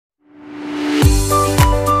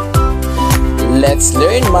Let's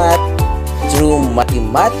learn math through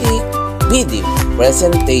mathematics video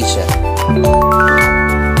presentation.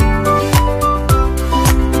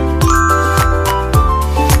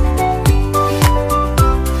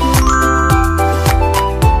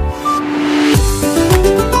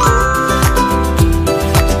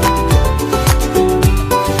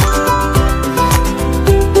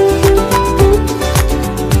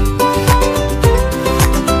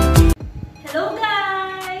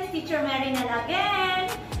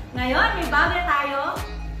 Ngayon, may bago tayong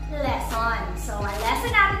lesson. So, our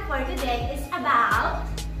lesson natin for today is about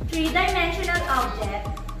three-dimensional object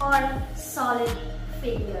or solid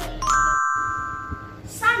figure.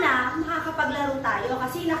 Sana makakapaglaro tayo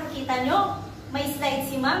kasi nakikita nyo, may slide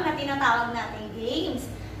si ma'am na tinatawag natin games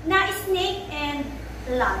na snake and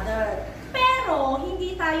ladder. Pero,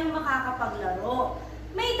 hindi tayo makakapaglaro.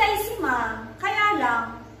 May dice si ma'am, kaya lang,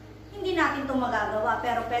 hindi natin ito magagawa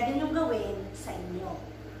pero pwede nyo gawin sa inyo.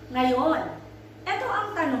 Ngayon, ito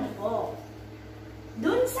ang tanong ko.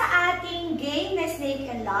 Dun sa ating game na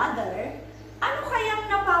snake and ladder, ano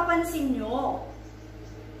kayang napapansin nyo?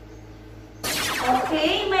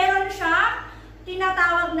 Okay, mayroon siya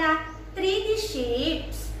tinatawag na 3D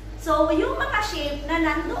shapes. So, yung mga shape na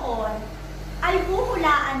nandoon ay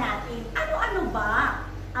huhulaan natin. Ano-ano ba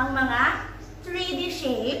ang mga 3D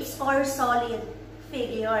shapes or solid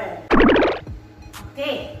figure?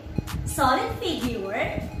 Okay, solid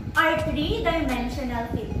figure are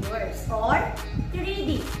three-dimensional figures or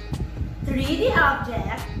 3D. 3D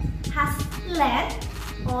object has length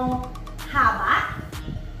o haba,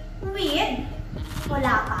 width o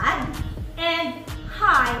lapad, and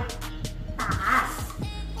height, taas.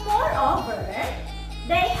 Moreover,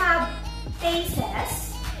 they have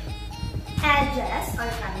faces, edges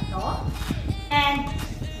or kanto, and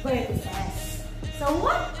vertices. So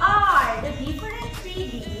what are the different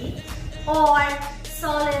 3D or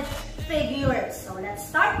solid figures? So let's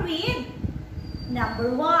start with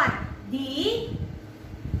number 1, the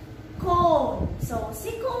cone. So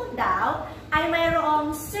si cone daw ay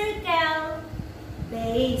mayroong circle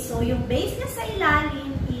base. So yung base niya sa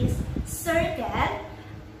ilalim is circle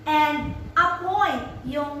and a point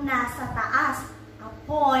yung nasa taas. A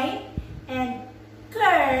point and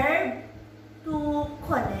curve to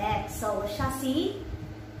connect. So siya si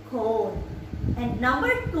cone. And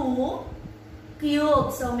number 2,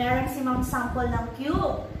 cube. So, meron si ma'am sample ng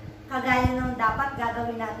cube. Kagaya ng dapat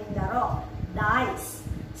gagawin natin laro. Dice.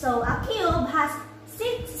 So, a cube has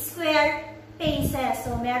 6 square faces.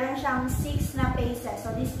 So, meron siyang 6 na faces.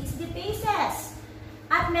 So, this is the faces.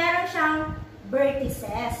 At meron siyang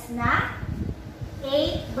vertices na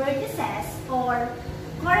 8 vertices or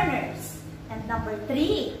corners. And number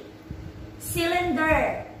 3,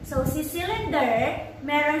 cylinder. So, si cylinder,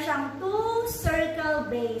 meron siyang 2 circle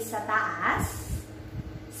base sa taas,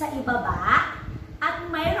 sa ibaba, at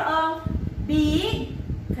mayroong big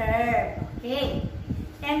curve. Okay.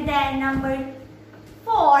 And then, number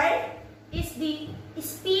 4 is the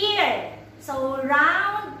sphere. So,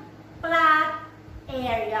 round, flat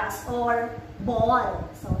areas or ball.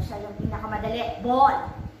 So, siya yung pinakamadali. Ball.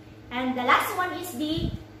 And the last one is the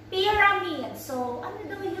pyramid. So, ano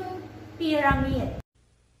daw yung pyramid?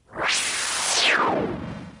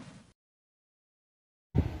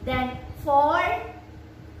 Then, 4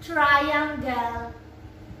 triangle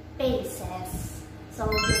faces. So,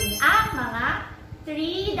 yun ang mga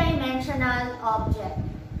 3-dimensional object.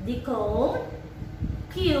 The cone,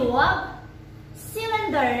 cube,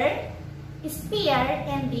 cylinder, sphere,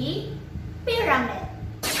 and the pyramid.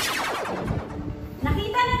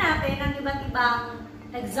 Nakita na natin ang iba't ibang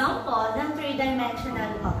example ng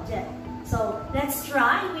 3-dimensional object. So, let's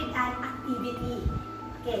try with an activity.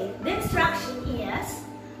 Okay, the instruction is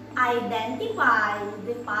identify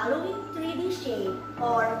the following 3D shape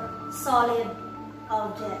or solid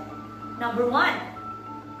object. Number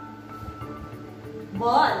 1,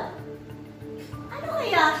 ball. Ano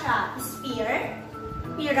kaya siya? Sphere,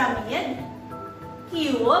 pyramid,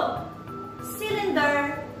 cube,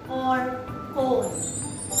 cylinder, or cone?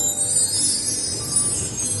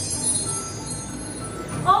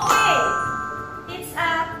 Okay, it's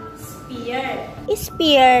a sphere.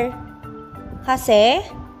 Sphere kasi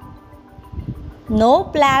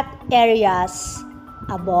no flat areas,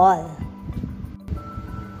 a ball.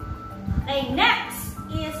 Okay, next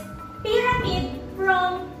is pyramid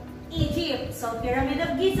from Egypt. So, Pyramid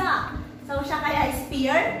of Giza. So, siya kaya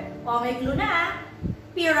sphere, o may clue na,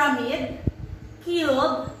 pyramid,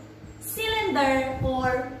 cube, cylinder,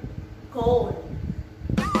 or cone.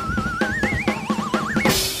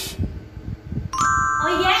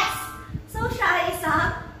 Oh yes! So, siya ay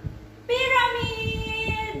isang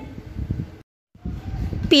pyramid!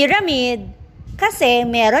 Pyramid kasi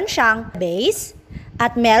meron siyang base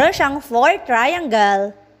at meron siyang 4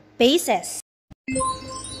 triangle faces.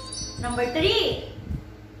 Number 3.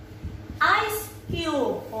 Ice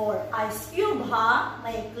cube or ice cube ha.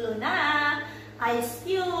 May clue na. Ice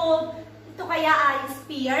cube. Ito kaya ay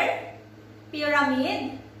sphere,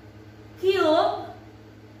 pyramid, cube,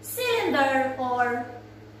 cylinder, or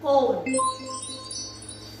cone.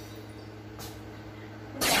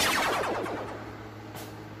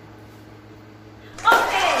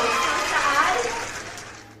 Okay, so saan?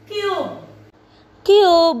 Cube.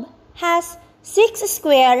 Cube has 6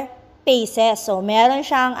 square faces. So, meron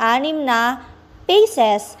siyang 6 na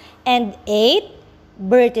faces and 8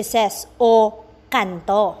 vertices o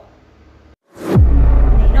kanto.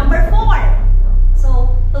 Okay, number 4.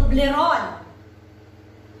 So, tubleron.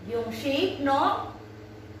 Yung shape, no?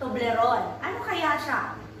 Tubleron. Ano kaya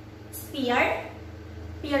siya? Sphere,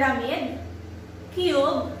 pyramid,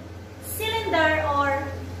 cube, cylinder, or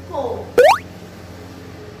cone?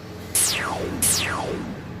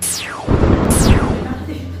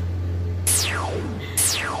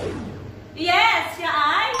 Yes, siya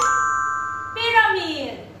ay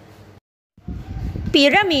pyramid.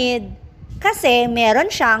 Pyramid kasi meron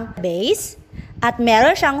siyang base at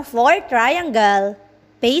meron siyang 4 triangle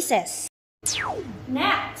faces.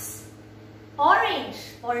 Next,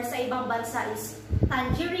 orange or sa ibang bansa is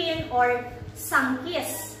tangerine or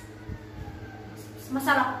sangkis.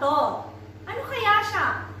 Masarap to. Ano kaya siya?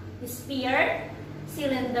 Sphere,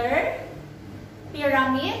 cylinder,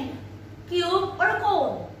 pyramid, cube, or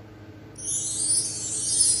cone?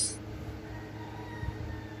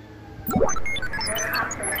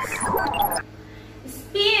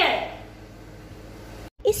 Sphere.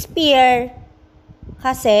 Sphere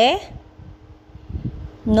kasi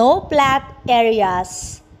no flat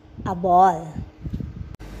areas a ball.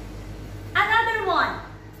 Another one.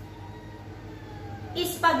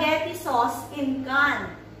 Spaghetti sauce in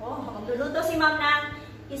can. Oh, magluluto si ma'am ng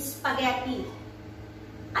spaghetti.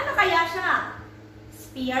 Ano kaya siya?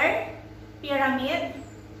 Sphere, pyramid,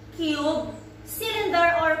 cube,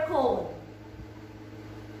 cylinder, or cone?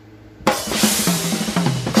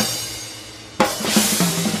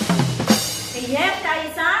 Yes, siya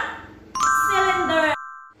isang cylinder.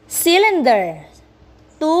 Cylinder.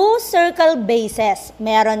 2 circle bases.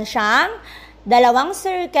 Meron siyang 2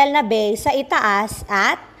 circle na base sa itaas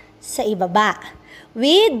at sa ibaba.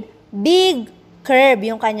 With big curve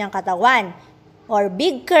yung kanyang katawan. Or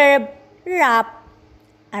big curve wrap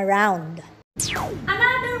around.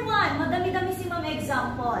 Another one. Madami-dami si ma'am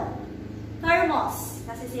example. Thermos.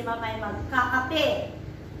 Kasi si ma'am ay magkakape.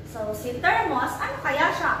 So, si thermos, ano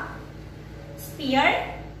kaya siya?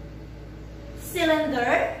 Sphere,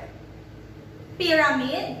 cylinder,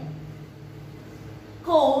 pyramid,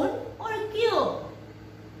 cone, or cube?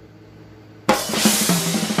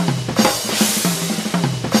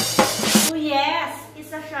 Oh yes,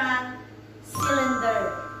 isa siyang cylinder.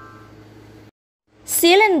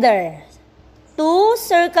 Cylinder. 2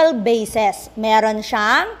 circle bases. Meron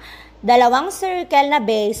siyang 2 circle na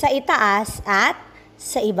base sa itaas at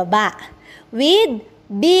sa ibaba. With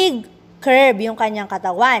big curve yung kanyang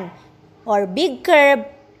katawan. Or big curve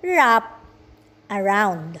wrap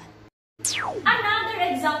around. Another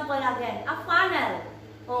example again, a funnel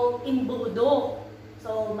o imbudo.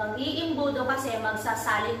 So, mag-iimbudo kasi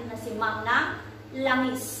magsasalin na si ma'am ng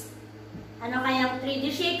langis. Ano kayang 3D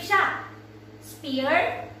shape siya?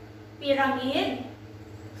 Sphere, pyramid,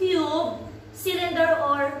 cube, cylinder,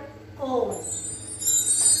 or cone?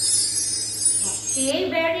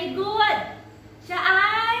 Okay, very good. Siya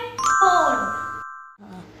ay cone.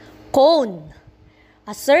 Cone.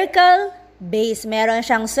 A circle base. Meron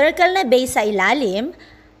siyang circle na base sa ilalim,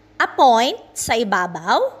 a point sa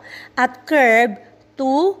ibabaw, at curve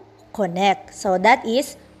to connect. So, that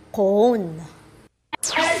is cone.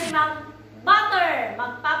 Meron si ma'am butter.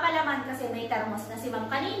 Magpapalaman kasi may thermos na si ma'am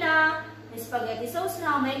kanina. May spaghetti sauce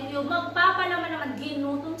na, may cube. Magpapalaman naman,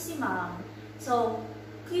 ginutong si ma'am. So,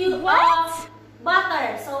 cube of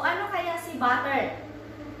butter. So, ano kaya si butter?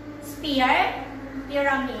 Sphere,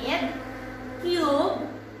 pyramid, cube,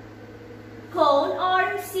 cone,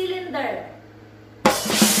 or cylinder?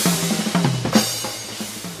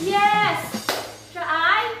 Yes! Siya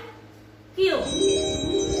ay cube.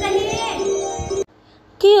 Dahil!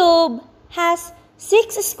 Cube has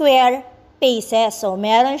 6 square faces. So,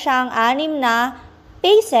 meron siyang 6 na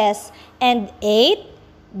faces and 8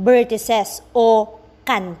 vertices o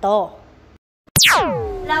kanto.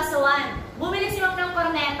 Last one. Bumili si ma'am ng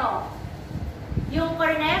corneto. Yung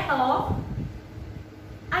corneto,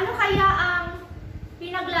 ano kaya ang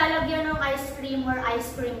pinaglalagyan ng ice cream or ice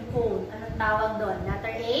cream cone. Anong tawag doon?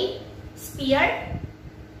 Letter A, sphere.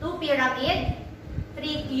 2, pyramid.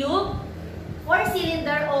 3, cube. 4,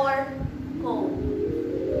 cylinder or cone.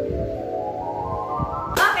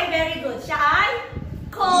 Okay, very good. Siya ay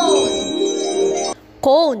cone.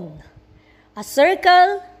 Cone. A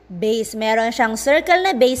circle base. Meron siyang circle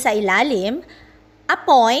na base sa ilalim, a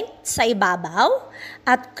point sa ibabaw,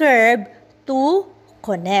 at curve to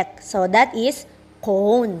connect. So that is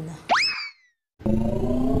cone.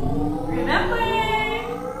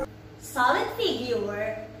 Remember, solid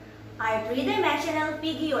figure are three-dimensional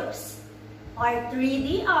figures or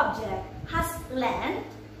 3D object has length,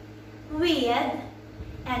 width,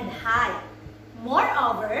 and height.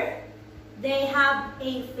 Moreover, they have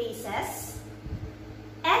a faces,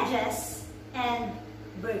 edges, and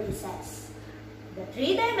vertices. The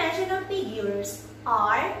three-dimensional figures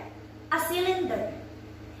are a cylinder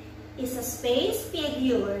is a space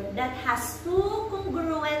figure that has two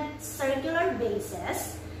congruent circular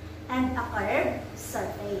bases and a curved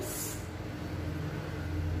surface.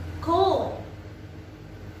 Cone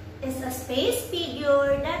is a space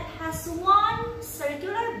figure that has one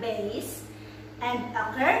circular base and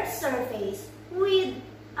a curved surface with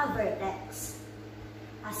a vertex.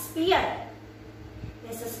 A sphere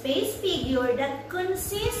is a space figure that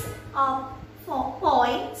consists of 4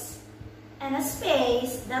 points and a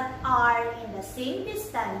space that are in the same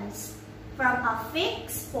distance from a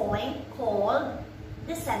fixed point called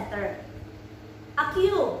the center. A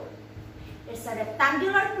cube is a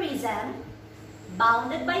rectangular prism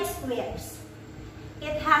bounded by squares.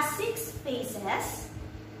 It has 6 faces,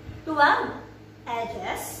 12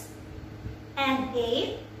 edges, and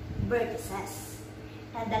 8 vertices.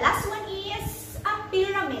 And the last one is a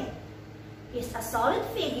pyramid. It's a solid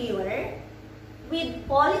figure with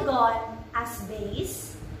polygon as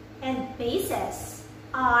base and bases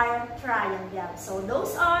are triangle. So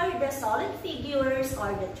those are the solid figures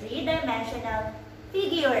or the three-dimensional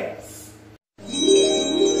figures.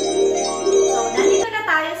 So nandito na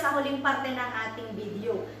tayo sa huling parte ng ating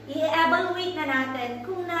video. I-evaluate na natin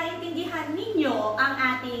kung naintindihan ninyo ang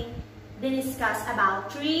ating discuss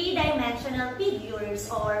about three-dimensional figures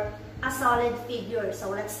or a solid figure.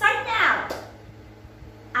 So let's start now.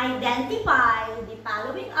 Identify the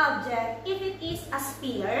following object if it is a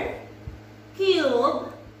sphere, cube,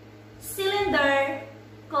 cylinder,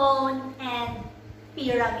 cone, and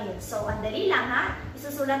pyramid. So, ang dali lang ha.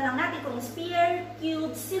 Isusulat lang natin kung sphere,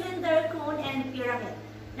 cube, cylinder, cone, and pyramid.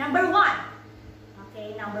 Number 1.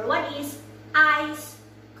 Okay, number 1 is ice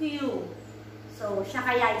cube. So, siya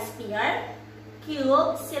kaya sphere,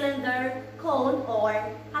 cube, cylinder, cone, or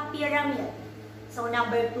a pyramid. So,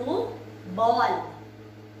 number 2, ball.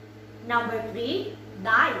 Number 3,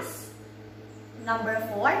 dice. Number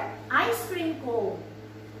 4, ice cream cone.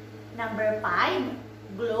 Number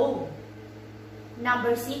 5, globe.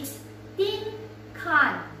 Number 6, tin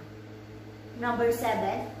can. Number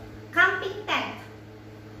 7, camping tent.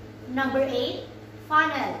 Number 8,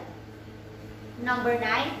 funnel. Number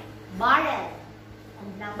 9, barrel. And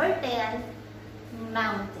number 10,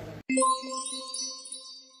 mountain.